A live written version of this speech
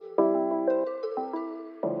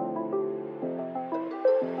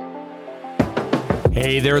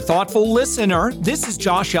Hey there, thoughtful listener. This is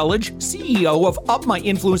Josh Elledge, CEO of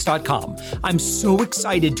UpMyInfluence.com. I'm so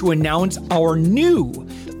excited to announce our new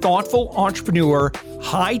Thoughtful Entrepreneur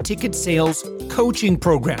high-ticket sales coaching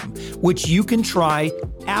program, which you can try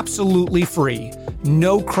absolutely free.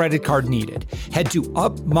 No credit card needed. Head to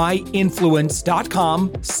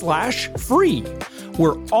UpMyInfluence.com/free.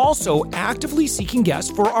 We're also actively seeking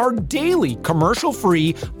guests for our daily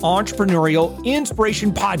commercial-free entrepreneurial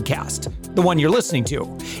inspiration podcast, the one you're listening to.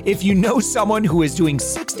 If you know someone who is doing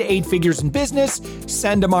 6 to 8 figures in business,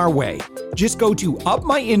 send them our way. Just go to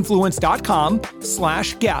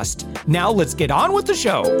UpMyInfluence.com/guest. Now let's get on with the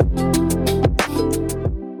show.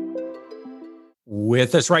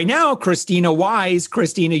 With us right now, Krisstina Wise.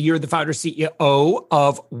 Krisstina, you're the founder CEO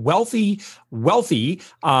of Wellthy.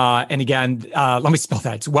 And again, let me spell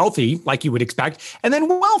that. It's Wellthy, like you would expect. And then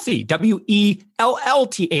Wellthy,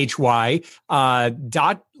 WELLTHY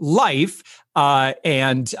 .life.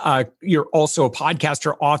 And you're also a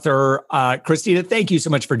podcaster, author. Krisstina, thank you so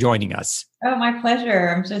much for joining us. Oh, my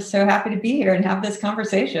pleasure. I'm just so happy to be here and have this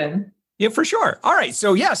conversation. Yeah, for sure. All right.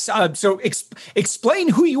 So yes. Explain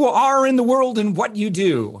who you are in the world and what you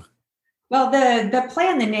do. Well, the play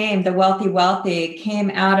on the name, the Wellthy,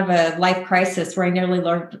 came out of a life crisis where I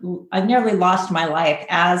nearly lost my life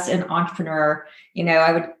as an entrepreneur. You know,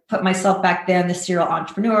 I would put myself back then, the serial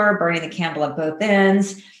entrepreneur, burning the candle at both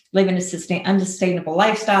ends, living a unsustainable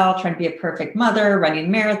lifestyle, trying to be a perfect mother,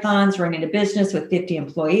 running marathons, running a business with 50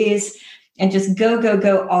 employees. And just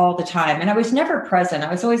go all the time. And I was never present. I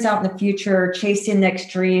was always out in the future, chasing the next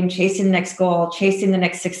dream, chasing the next goal, chasing the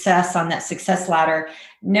next success on that success ladder,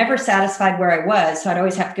 never satisfied where I was. So I'd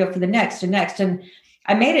always have to go for the next and next. And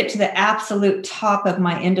I made it to the absolute top of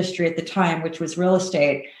my industry at the time, which was real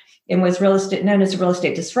estate. And was known as a real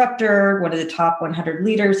estate disruptor, one of the top 100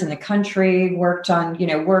 leaders in the country, worked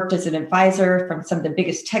as an advisor from some of the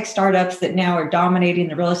biggest tech startups that now are dominating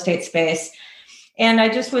the real estate space. And I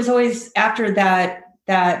just was always after that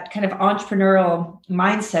kind of entrepreneurial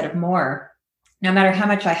mindset of more. No matter how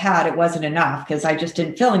much I had, it wasn't enough because I just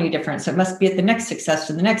didn't feel any different. So it must be at the next success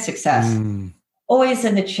to the next success. Always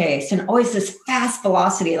in the chase and always this fast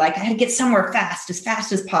velocity. Like I had to get somewhere fast as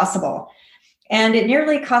possible. And it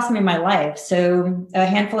nearly cost me my life. So a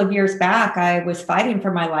handful of years back, I was fighting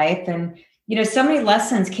for my life. And, so many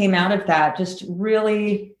lessons came out of that, just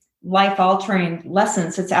really life-altering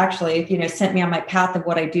lessons. It's actually, sent me on my path of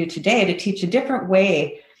what I do today to teach a different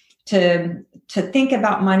way to think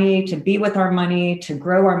about money, to be with our money, to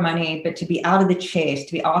grow our money, but to be out of the chase,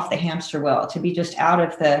 to be off the hamster wheel, to be just out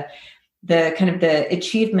of the kind of the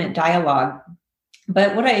achievement dialogue.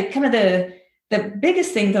 But what the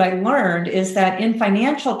biggest thing that I learned is that in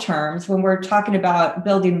financial terms, when we're talking about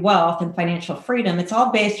building wealth and financial freedom, it's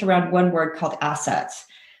all based around one word called assets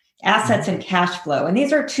and cash flow. And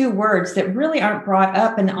these are two words that really aren't brought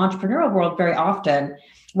up in the entrepreneurial world very often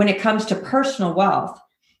when it comes to personal wealth.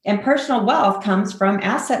 And personal wealth comes from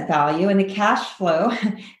asset value and the cash flow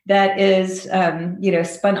that is,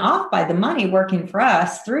 spun off by the money working for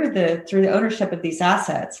us through the ownership of these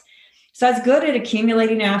assets. So I was good at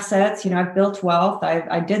accumulating assets. I've built wealth.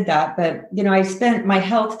 I did that, but, I spent my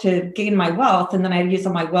health to gain my wealth, and then I used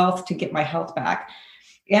all my wealth to get my health back.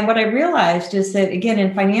 And what I realized is that, again,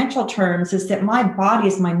 in financial terms, is that my body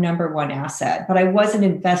is my number one asset, but I wasn't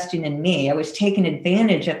investing in me. I was taking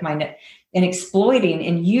advantage of and exploiting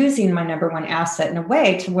and using my number one asset in a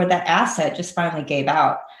way to where that asset just finally gave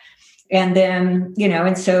out. And then,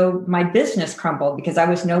 and so my business crumbled because I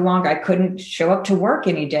couldn't show up to work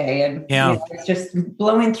any day. And I was just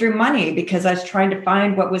blowing through money because I was trying to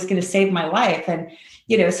find what was going to save my life. And,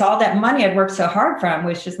 so all that money I'd worked so hard from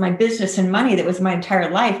was just my business and money that was my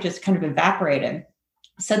entire life just kind of evaporated.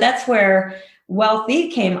 So that's where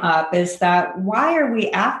Wellthy came up, is that why are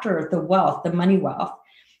we after the wealth, the money wealth?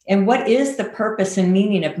 And what is the purpose and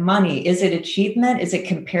meaning of money? Is it achievement? Is it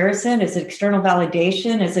comparison? Is it external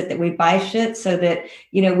validation? Is it that we buy shit so that,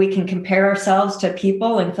 we can compare ourselves to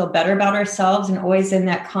people and feel better about ourselves and always in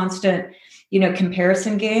that constant,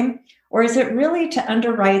 comparison game? Or is it really to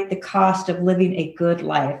underwrite the cost of living a good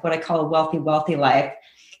life, what I call a wealthy life,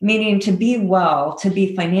 meaning to be well, to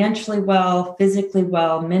be financially well, physically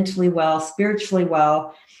well, mentally well, spiritually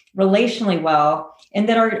well, relationally well, and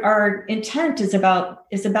that our intent is about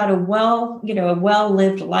a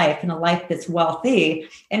well-lived life and a life that's wealthy,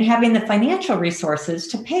 and having the financial resources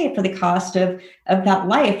to pay for the cost of that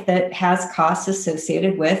life that has costs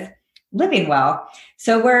associated with living well.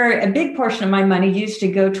 So where a big portion of my money used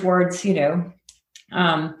to go towards,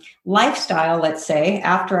 lifestyle, let's say,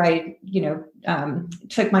 after I,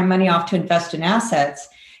 took my money off to invest in assets,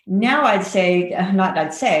 Now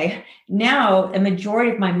now a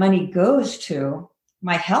majority of my money goes to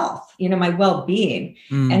my health, my well-being.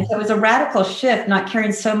 And so it was a radical shift, not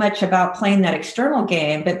caring so much about playing that external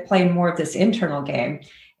game, but playing more of this internal game.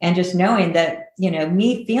 And just knowing that,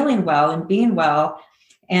 me feeling well and being well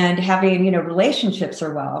and having, relationships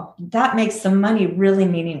are well, that makes the money really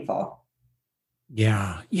meaningful.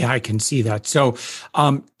 Yeah, I can see that. So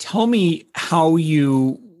tell me how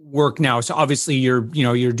you work now. So obviously you're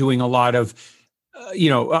doing a lot of,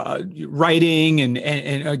 writing and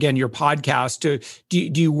again, your podcast.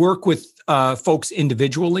 Do you work with folks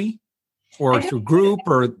individually or through group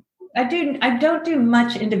or? I don't do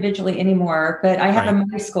much individually anymore, but I have Right. a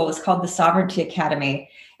money school. It's called the Sovereignty Academy.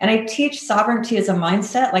 And I teach sovereignty as a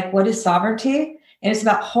mindset. Like, what is sovereignty? And it's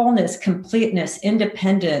about wholeness, completeness,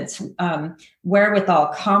 independence, wherewithal,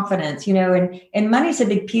 confidence, and money's a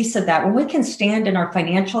big piece of that. When we can stand in our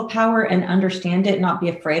financial power and understand it, not be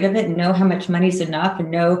afraid of it, and know how much money's enough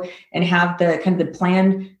and have the kind of the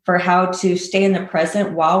plan for how to stay in the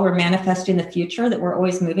present while we're manifesting the future that we're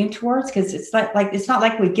always moving towards. Because it's not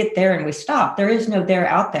like we get there and we stop. There is no there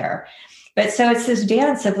out there. But so it's this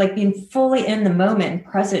dance of like being fully in the moment and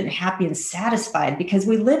present and happy and satisfied, because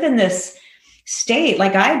we live in this state,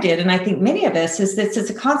 like I did, and I think many of us, is that it's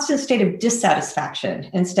a constant state of dissatisfaction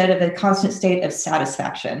instead of a constant state of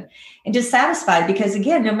satisfaction. And dissatisfied because,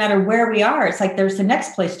 again, no matter where we are, it's like there's the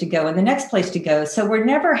next place to go and the next place to go. So we're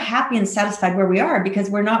never happy and satisfied where we are because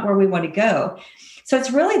we're not where we want to go. So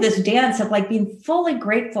it's really this dance of like being fully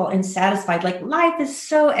grateful and satisfied. Like, life is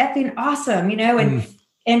so effing awesome,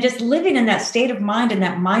 and just living in that state of mind and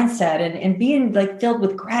that mindset and being like filled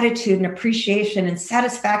with gratitude and appreciation and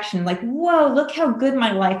satisfaction, like, whoa, look how good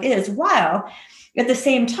my life is. While at the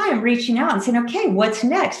same time reaching out and saying, okay, what's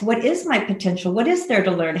next? What is my potential? What is there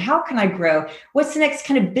to learn? How can I grow? What's the next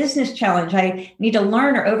kind of business challenge I need to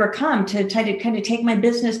learn or overcome to try to kind of take my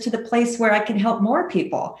business to the place where I can help more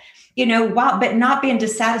people, but not being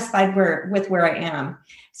dissatisfied with where I am.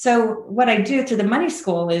 So what I do through the money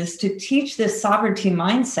school is to teach this sovereignty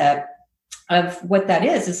mindset of what that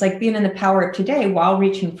is. It's like being in the power of today while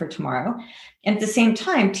reaching for tomorrow. And at the same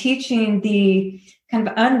time, teaching the kind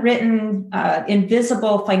of unwritten,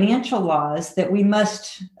 invisible financial laws that we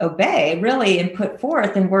must obey, really, and put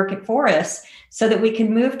forth and work it for us so that we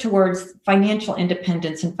can move towards financial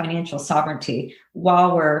independence and financial sovereignty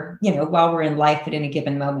while we're in life at any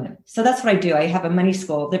given moment. So that's what I do. I have a money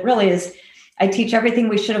school that really is, I teach everything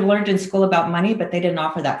we should have learned in school about money, but they didn't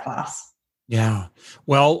offer that class. Yeah.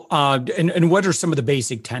 Well, and what are some of the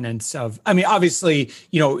basic tenets of, obviously,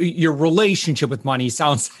 your relationship with money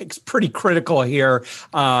sounds like it's pretty critical here,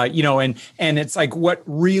 and it's like what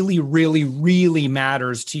really, really, really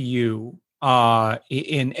matters to you.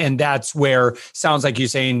 And that's where sounds like you're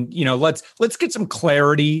saying, let's get some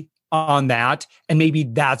clarity on that. And maybe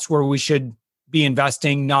that's where we should be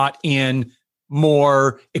investing, not in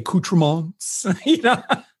more accoutrements,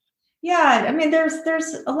 Yeah,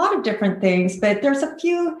 there's a lot of different things, but there's a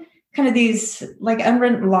few kind of these like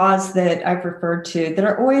unwritten laws that I've referred to that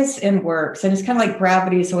are always in works. And it's kind of like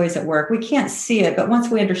gravity is always at work. We can't see it, but once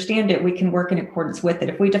we understand it, we can work in accordance with it.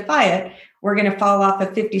 If we defy it, we're going to fall off a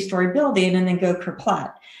 50-story building and then go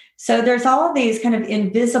kerplat. So there's all of these kind of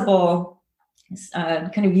invisible,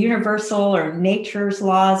 kind of universal or nature's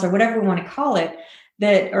laws or whatever we want to call it,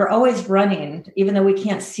 that are always running, even though we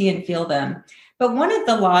can't see and feel them. But one of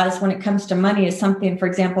the laws when it comes to money is something, for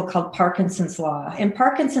example, called Parkinson's law. And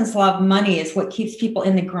Parkinson's law of money is what keeps people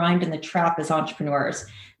in the grind and the trap as entrepreneurs,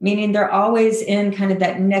 meaning they're always in kind of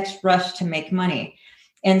that next rush to make money.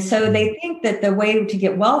 And so they think that the way to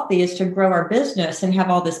get wealthy is to grow our business and have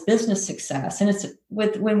all this business success. And it's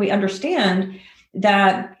when we understand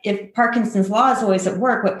that if Parkinson's law is always at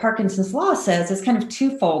work, what Parkinson's law says is kind of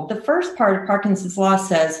twofold. The first part of Parkinson's law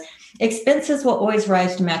says expenses will always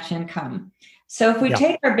rise to match income. So if we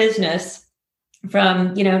take our business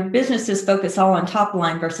from, businesses focus all on top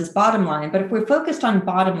line versus bottom line, but if we're focused on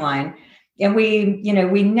bottom line and we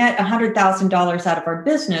net $100,000 out of our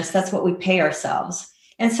business, that's what we pay ourselves.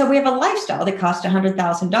 And so we have a lifestyle that costs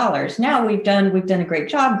 $100,000. Now we've done a great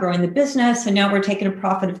job growing the business, and now we're taking a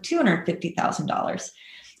profit of $250,000.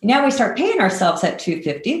 Now we start paying ourselves at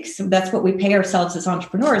 $250,000. So that's what we pay ourselves as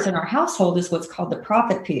entrepreneurs in our household is what's called the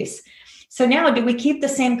profit piece. So now, do we keep the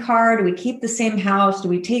same car? Do we keep the same house? Do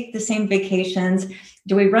we take the same vacations?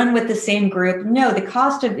 Do we run with the same group? No, the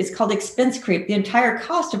cost of it's called expense creep. The entire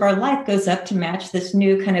cost of our life goes up to match this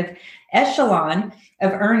new kind of echelon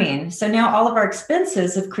of earning. So now all of our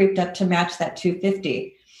expenses have creeped up to match that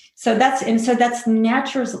 $250,000. So that's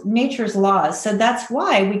nature's laws. So that's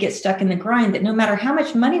why we get stuck in the grind, that no matter how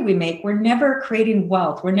much money we make, we're never creating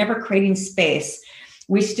wealth. We're never creating space.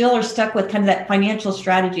 We still are stuck with kind of that financial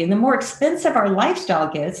strategy. And the more expensive our lifestyle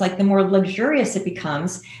gets, like the more luxurious it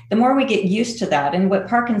becomes, the more we get used to that. And what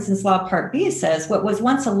Parkinson's Law Part B says, what was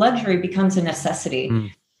once a luxury becomes a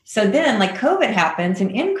necessity. So then like COVID happens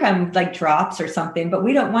and income like drops or something, but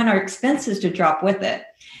we don't want our expenses to drop with it.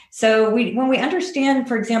 So when we understand,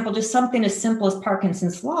 for example, just something as simple as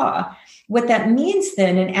Parkinson's Law, what that means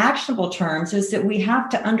then in actionable terms is that we have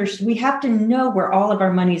to know where all of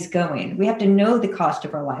our money is going. We have to know the cost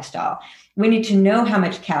of our lifestyle. We need to know how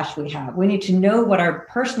much cash we have. We need to know what our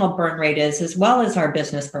personal burn rate is, as well as our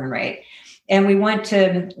business burn rate. And we want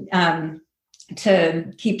to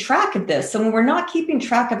keep track of this. So when we're not keeping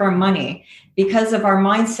track of our money because of our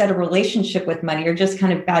mindset or relationship with money, or just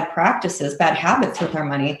kind of bad practices, bad habits with our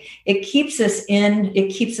money, it keeps us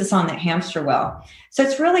on that hamster wheel. So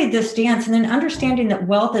it's really this dance, and then understanding that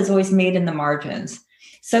wealth is always made in the margins.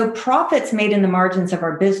 So profit's made in the margins of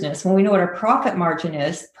our business. When we know what our profit margin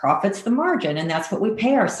is, profit's the margin, and that's what we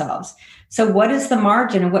pay ourselves. So what is the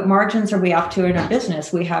margin, and what margins are we up to in our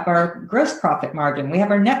business? We have our gross profit margin. We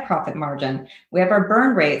have our net profit margin. We have our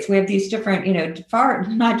burn rates. We have these different,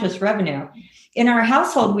 not just revenue. In our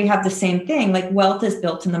household, we have the same thing, like wealth is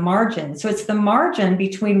built in the margin. So it's the margin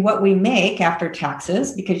between what we make after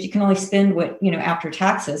taxes, because you can only spend what, after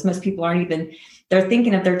taxes. Most people they're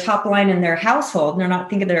thinking of their top line in their household, and they're not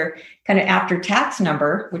thinking of their kind of after tax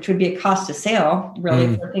number, which would be a cost of sale, really,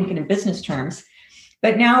 if we're thinking in business terms.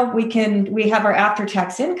 But now we have our after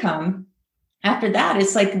tax income. After that,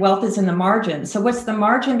 it's like wealth is in the margin. So what's the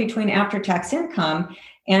margin between after tax income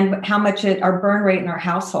and how much our burn rate in our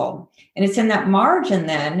household? And it's in that margin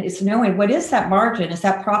then, it's knowing what is that margin? Is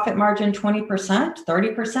that profit margin 20%, 30%,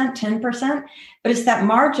 10%? But it's that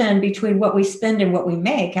margin between what we spend and what we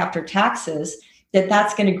make after taxes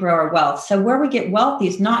that's going to grow our wealth. So where we get wealthy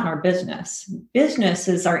is not in our business. Business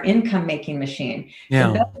is our income making machine. Yeah.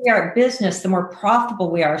 The better we are at business, the more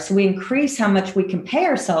profitable we are. So we increase how much we can pay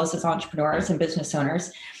ourselves as entrepreneurs and business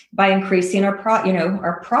owners by increasing our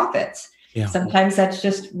profits. Yeah. Sometimes that's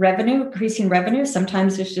just increasing revenue.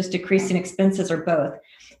 Sometimes it's just decreasing expenses, or both.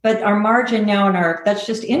 But our margin now that's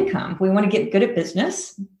just income. We want to get good at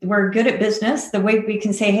business. We're good at business. The way we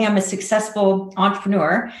can say, hey, I'm a successful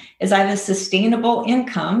entrepreneur is I have a sustainable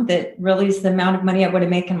income that really is the amount of money I want to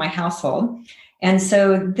make in my household. And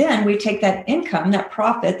so then we take that income, that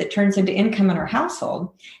profit that turns into income in our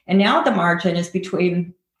household. And now the margin is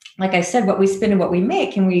between, like I said, what we spend and what we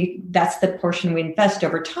make. And that's the portion we invest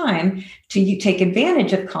over time to take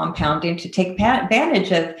advantage of compounding, to take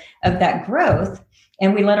advantage of that growth.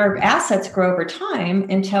 And we let our assets grow over time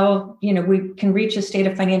until, we can reach a state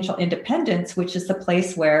of financial independence, which is the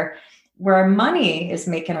place where our money is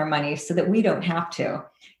making our money so that we don't have to.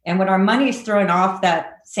 And when our money is throwing off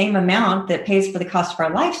that same amount that pays for the cost of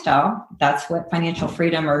our lifestyle, that's what financial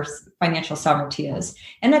freedom or financial sovereignty is.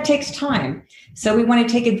 And that takes time. So we want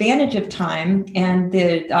to take advantage of time and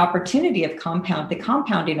the opportunity of the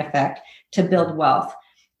compounding effect to build wealth.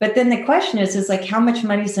 But then the question is like, how much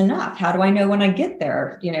money is enough? How do I know when I get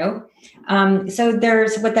there? So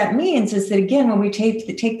what that means is that, again, when we take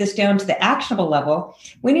this down to the actionable level,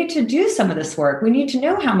 we need to do some of this work. We need to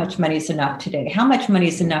know how much money is enough today, how much money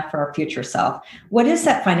is enough for our future self. What is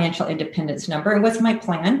that financial independence number? And what's my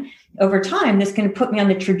plan over time that's going to put me on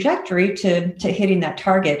the trajectory to hitting that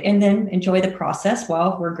target, and then enjoy the process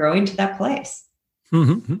while we're growing to that place.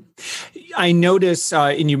 Mm-hmm. I notice,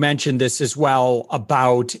 and you mentioned this as well,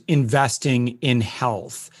 about investing in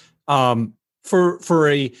health. For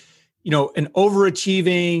an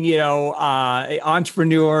overachieving,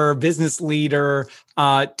 entrepreneur, business leader,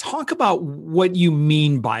 talk about what you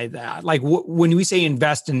mean by that. Like when we say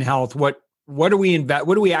invest in health, what are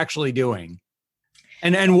we actually doing?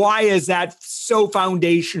 And why is that so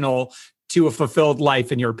foundational to a fulfilled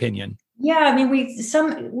life, in your opinion? Yeah, I mean,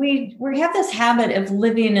 we have this habit of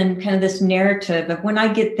living in kind of this narrative of, when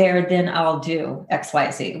I get there, then I'll do X,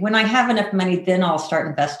 Y, Z. When I have enough money, then I'll start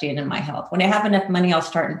investing in my health. When I have enough money, I'll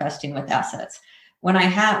start investing with assets. When I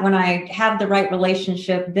have the right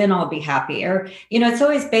relationship, then I'll be happy. Or, it's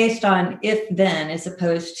always based on if then, as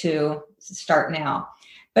opposed to start now.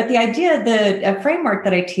 But the idea, the framework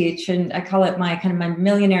that I teach, and I call it my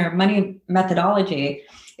millionaire money methodology,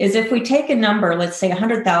 is if we take a number, let's say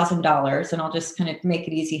 $100,000, and I'll just kind of make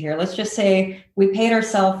it easy here. Let's just say we paid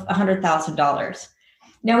ourselves $100,000.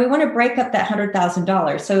 Now we want to break up that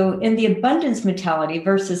 $100,000. So in the abundance mentality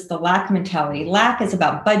versus the lack mentality, lack is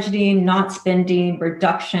about budgeting, not spending,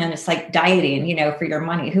 reduction. It's like dieting, for your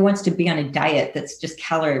money. Who wants to be on a diet that's just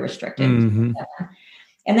calorie restricted? Mm-hmm.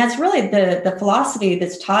 And that's really the philosophy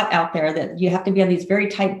that's taught out there, that you have to be on these very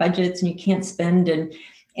tight budgets and you can't spend. And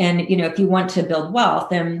if you want to build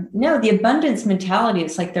wealth, then no, the abundance mentality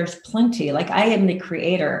is like, there's plenty. Like, I am the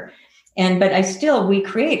creator. But we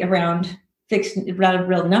create around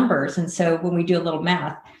real numbers. And so when we do a little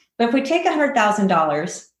math, but if we take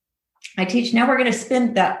 $100,000, I teach, now we're going to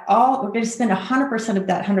spend we're going to spend 100% of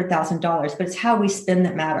that $100,000, but it's how we spend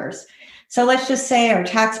that matters. So let's just say our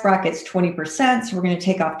tax bracket's 20%. So we're going to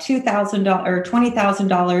take off $2,000 or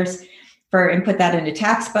 $20,000 and put that in a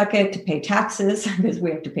tax bucket to pay taxes, because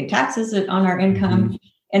we have to pay taxes on our income. Mm-hmm.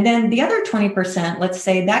 And then the other 20%, let's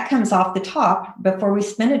say that comes off the top before we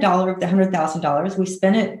spend $1 of the $100,000. We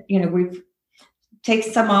spend it, we take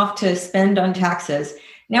some off to spend on taxes.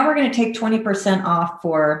 Now we're going to take 20% off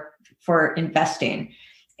for investing.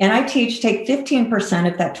 And I teach, take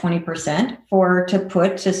 15% of that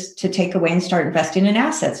 20% to take away and start investing in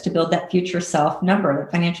assets to build that future self number,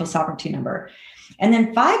 the financial sovereignty number. And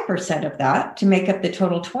then 5% of that to make up the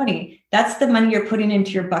total 20, that's the money you're putting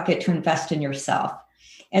into your bucket to invest in yourself.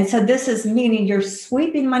 And so this is meaning you're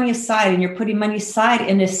sweeping money aside and you're putting money aside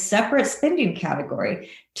in a separate spending category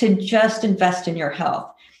to just invest in your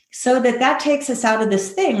health. So that takes us out of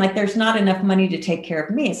this thing, like there's not enough money to take care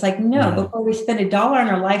of me. It's like, no, before we spend $1 on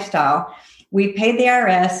our lifestyle, we paid the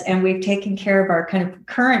IRS and we've taken care of our kind of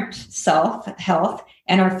current self health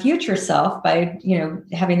and our future self by,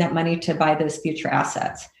 having that money to buy those future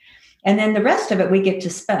assets. And then the rest of it, we get to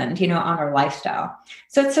spend, on our lifestyle.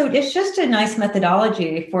 So it's just a nice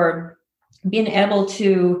methodology for being able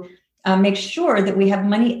to make sure that we have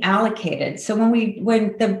money allocated. So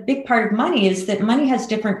when the big part of money is that money has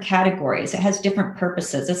different categories, it has different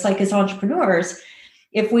purposes. It's like, as entrepreneurs,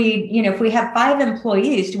 if we have 5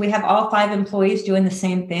 employees, do we have all 5 employees doing the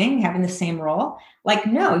same thing, having the same role? Like,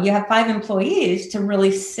 no, you have 5 employees to really,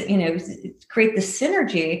 create the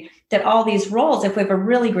synergy that all these roles, if we have a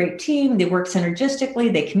really great team, they work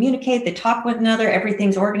synergistically, they communicate, they talk with one another,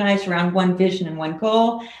 everything's organized around one vision and one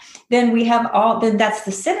goal, then that's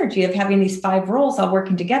the synergy of having these 5 roles all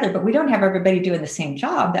working together. But we don't have everybody doing the same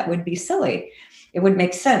job. That would be silly. It would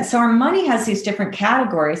make sense. So our money has these different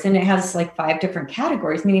categories, and it has like 5 different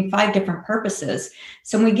categories, meaning 5 different purposes.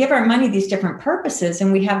 So when we give our money these different purposes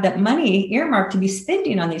and we have that money earmarked to be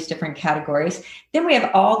spending on these different categories, then we have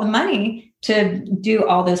all the money to do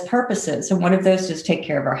all those purposes. And one of those is take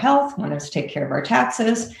care of our health. One of those take care of our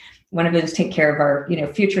taxes. One of it is take care of our,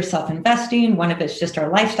 future self-investing. One of it's just our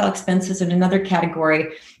lifestyle expenses. And another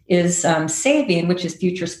category is saving, which is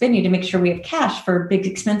future spending, to make sure we have cash for big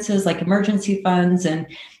expenses like emergency funds and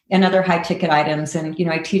other high ticket items. And,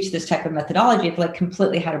 I teach this type of methodology of like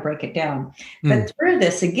completely how to break it down. But through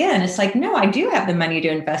this, again, it's like, no, I do have the money to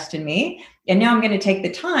invest in me. And now I'm going to take the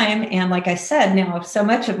time. And like I said, now so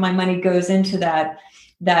much of my money goes into that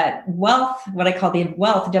wealth, what I call the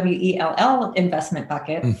wealth, WELL investment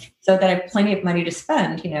bucket, so that I have plenty of money to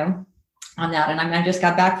spend, on that. And I just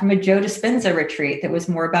got back from a Joe Dispenza retreat that was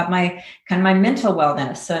more about my mental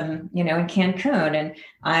wellness, in Cancun.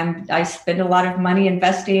 And I spend a lot of money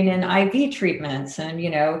investing in IV treatments and,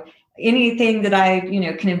 anything that I,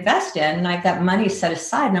 can invest in. And I have that money set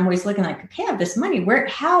aside, and I'm always looking like, okay, I have this money. Where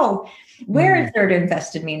is there to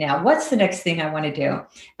invest in me now? What's the next thing I want to do?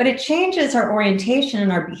 But it changes our orientation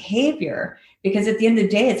and our behavior, because at the end of the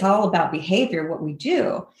day, it's all about behavior, what we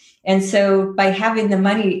do. And so by having the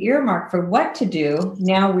money earmarked for what to do,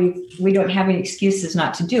 now we don't have any excuses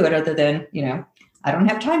not to do it, other than, I don't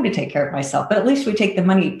have time to take care of myself, but at least we take the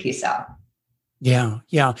money piece out. Yeah.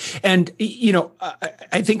 Yeah. And,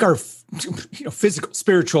 I think our, physical,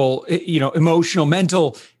 spiritual, emotional,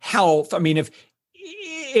 mental health, I mean,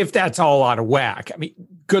 if that's all out of whack, I mean,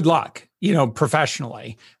 good luck,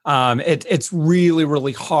 professionally. It's really,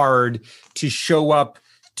 really hard to show up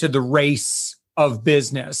to the race of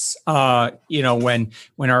business, when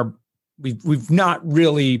we've not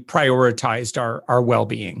really prioritized our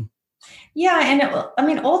well-being. Yeah.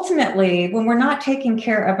 And ultimately, when we're not taking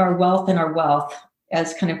care of our wealth and our wealth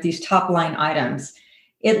as kind of these top line items,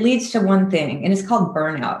 it leads to one thing, and it's called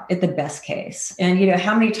burnout at the best case. And,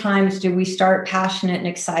 how many times do we start passionate and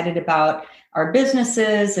excited about our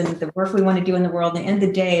businesses and the work we want to do in the world? And at the end of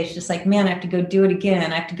the day, it's just like, man, I have to go do it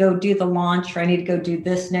again. I have to go do the launch, or I need to go do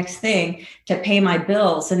this next thing to pay my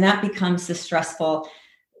bills. And that becomes the stressful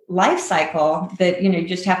life cycle that, you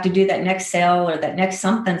just have to do that next sale or that next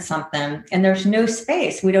something. And there's no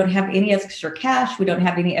space. We don't have any extra cash. We don't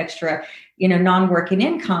have any extra, non-working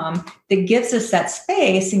income that gives us that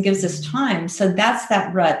space and gives us time. So that's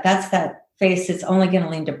that rut. That's that phase that's only going to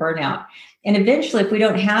lead to burnout. And eventually, if we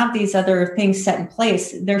don't have these other things set in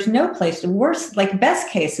place, there's no place to worst, like best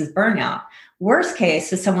case is burnout. Worst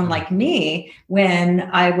case is someone like me, when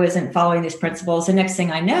I wasn't following these principles. The next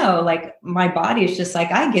thing I know, like my body is just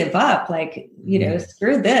like, I give up, like,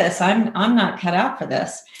 screw this. I'm not cut out for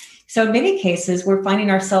this. So in many cases, we're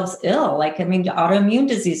finding ourselves ill. Like, autoimmune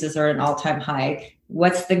diseases are at an all-time high.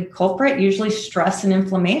 What's the culprit? Usually stress and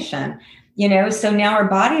inflammation. So now our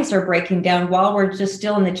bodies are breaking down while we're just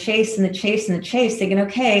still in the chase and the chase and the chase, thinking,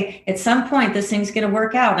 okay, at some point this thing's going to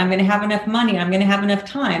work out. I'm going to have enough money. I'm going to have enough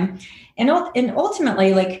time. And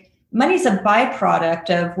ultimately, like, money is a byproduct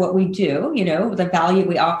of what we do, the value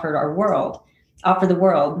we offer the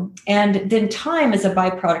world. And then time is a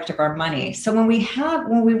byproduct of our money. So when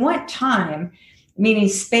we want time, meaning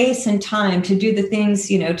space and time to do the things,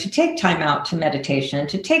 to take time out to meditation,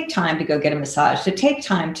 to take time to go get a massage, to take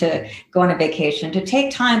time to go on a vacation, to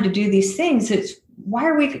take time to do these things. It's why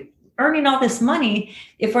are we earning all this money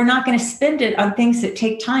if we're not going to spend it on things that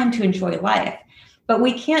take time to enjoy life? But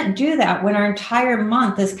we can't do that when our entire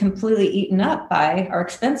month is completely eaten up by our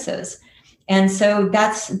expenses. And so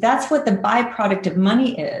that's what the byproduct of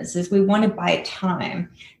money is we want to buy time.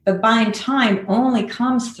 But buying time only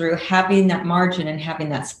comes through having that margin and having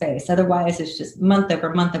that space. Otherwise, it's just month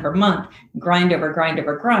over month over month, grind over grind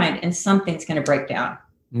over grind, and something's going to break down.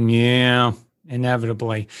 Yeah,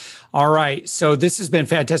 inevitably. All right. So this has been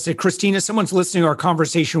fantastic. Krisstina, someone's listening to our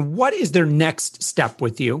conversation. What is their next step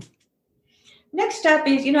with you? Next step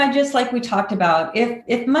is, just like we talked about,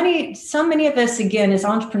 if money, so many of us, again, as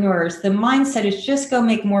entrepreneurs, the mindset is just go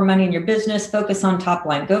make more money in your business, focus on top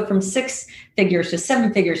line, go from 6 figures to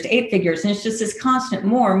 7 figures to 8 figures. And it's just this constant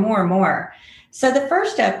more and more and more. So the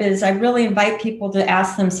first step is I really invite people to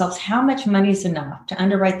ask themselves, how much money is enough to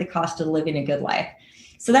underwrite the cost of living a good life?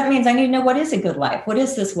 So that means I need to know, what is a good life? What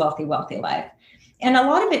is this wealthy life? And a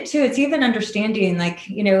lot of it too, it's even understanding, like,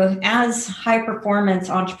 as high performance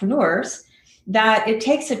entrepreneurs, that it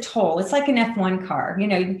takes a toll. It's like an F1 car.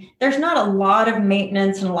 There's not a lot of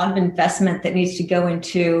maintenance and a lot of investment that needs to go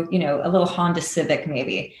into, a little Honda Civic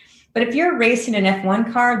maybe. But if you're racing an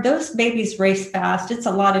F1 car, those babies race fast. It's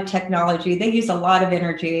a lot of technology. They use a lot of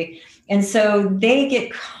energy. And so they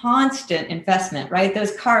get constant investment, right?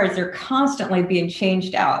 Those cars, they're constantly being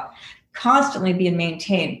changed out, constantly being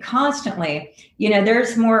maintained, constantly,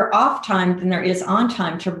 there's more off time than there is on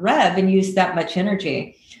time to rev and use that much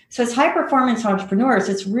energy. So as high performance entrepreneurs,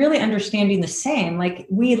 it's really understanding the same. Like,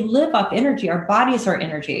 we live off energy, our bodies are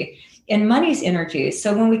energy, and money's energy.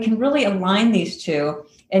 So when we can really align these two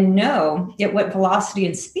and know at what velocity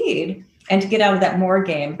and speed, and to get out of that more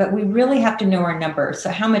game, but we really have to know our numbers. So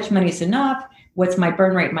how much money is enough? What's my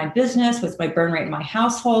burn rate in my business? What's my burn rate in my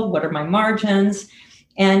household? What are my margins?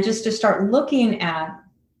 And just to start looking at,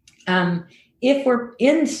 if we're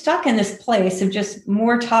stuck in this place of just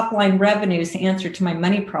more top line revenues, the answer to my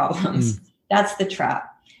money problems, that's the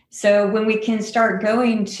trap. So when we can start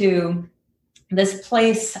going to this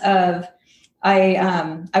place of,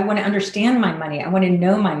 I want to understand my money. I want to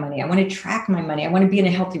know my money. I want to track my money. I want to be in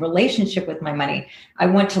a healthy relationship with my money. I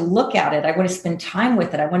want to look at it. I want to spend time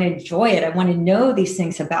with it. I want to enjoy it. I want to know these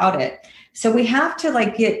things about it. So we have to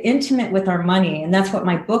get intimate with our money. And that's what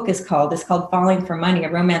my book is called. It's called Falling for Money,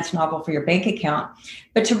 a romance novel for your bank account.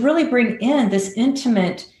 But to really bring in this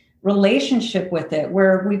intimate relationship with it,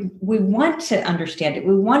 where we want to understand it.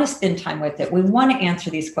 We want to spend time with it. We want to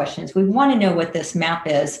answer these questions. We want to know what this map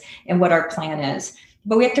is and what our plan is.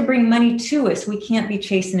 But we have to bring money to us. We can't be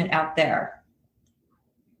chasing it out there.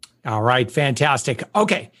 All right. Fantastic.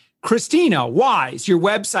 Okay. Krisstina Wise, your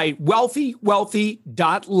website, wellthy.life.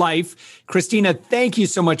 Krisstina, thank you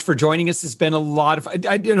so much for joining us. It's been a lot of fun.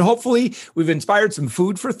 And hopefully we've inspired some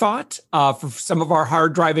food for thought for some of our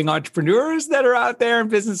hard driving entrepreneurs that are out there and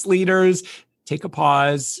business leaders. Take a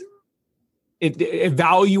pause,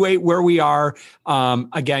 evaluate where we are.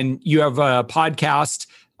 Again, you have a podcast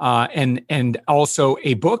and also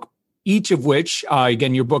a book, each of which,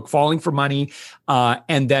 again, your book, Falling for Money,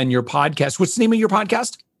 and then your podcast. What's the name of your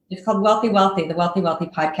podcast? It's called Wellthy, the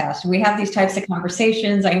Wellthy podcast. We have these types of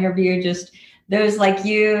conversations. I interview just those like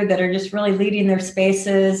you that are just really leading their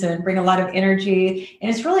spaces and bring a lot of energy.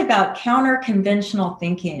 And it's really about counter-conventional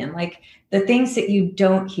thinking and like the things that you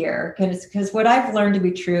don't hear. Because what I've learned to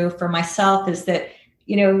be true for myself is that,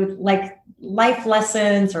 like life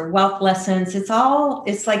lessons or wealth lessons, it's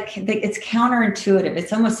counterintuitive.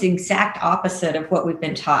 It's almost the exact opposite of what we've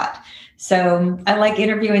been taught. So I like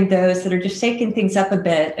interviewing those that are just shaking things up a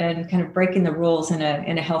bit and kind of breaking the rules in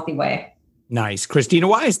a healthy way. Nice. Krisstina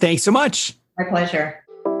Wise, thanks so much. My pleasure.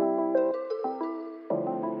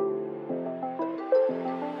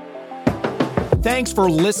 Thanks for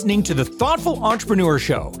listening to the Thoughtful Entrepreneur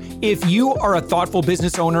Show. If you are a thoughtful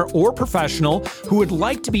business owner or professional who would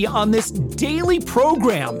like to be on this daily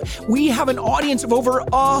program, we have an audience of over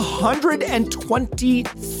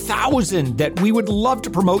 120,000 that we would love to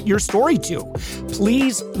promote your story to.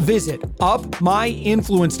 Please visit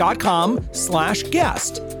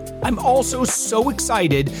upmyinfluence.com/guest. I'm also so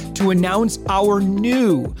excited to announce our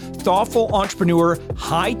new Thoughtful Entrepreneur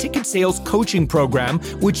high-ticket sales coaching program,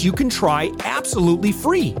 which you can try absolutely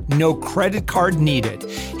free. No credit card needed.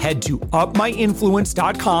 Head to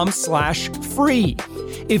upmyinfluence.com/free.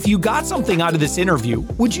 If you got something out of this interview,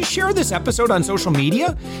 would you share this episode on social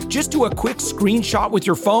media? Just do a quick screenshot with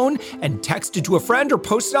your phone and text it to a friend or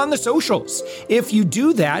post it on the socials. If you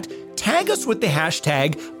do that, tag us with the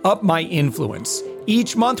hashtag UpMyInfluence.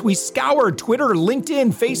 Each month, we scour Twitter,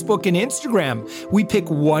 LinkedIn, Facebook, and Instagram. We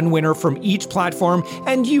pick one winner from each platform,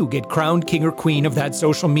 and you get crowned king or queen of that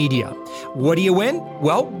social media. What do you win?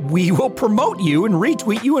 Well, we will promote you and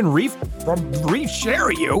retweet you and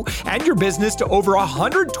reshare you and your business to over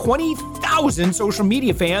 120,000 social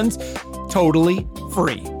media fans, totally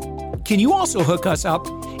free. Can you also hook us up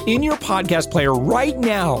in your podcast player right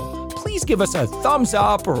now? Please give us a thumbs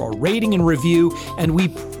up or a rating and review, and we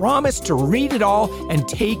promise to read it all and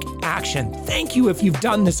take action. Thank you if you've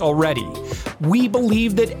done this already. We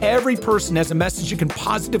believe that every person has a message that can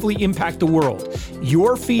positively impact the world.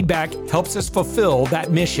 Your feedback helps us fulfill that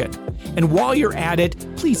mission. And while you're at it,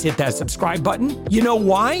 please hit that subscribe button. You know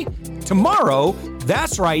why? Tomorrow,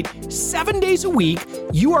 that's right, 7 days a week,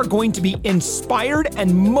 you are going to be inspired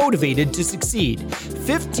and motivated to succeed.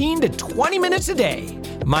 15 to 20 minutes a day.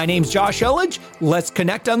 My name's Josh Elledge. Let's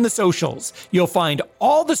connect on the socials. You'll find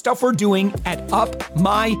all the stuff we're doing at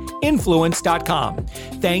upmyinfluence.com.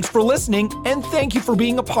 Thanks for listening, and thank you for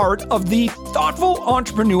being a part of the Thoughtful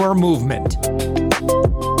Entrepreneur movement.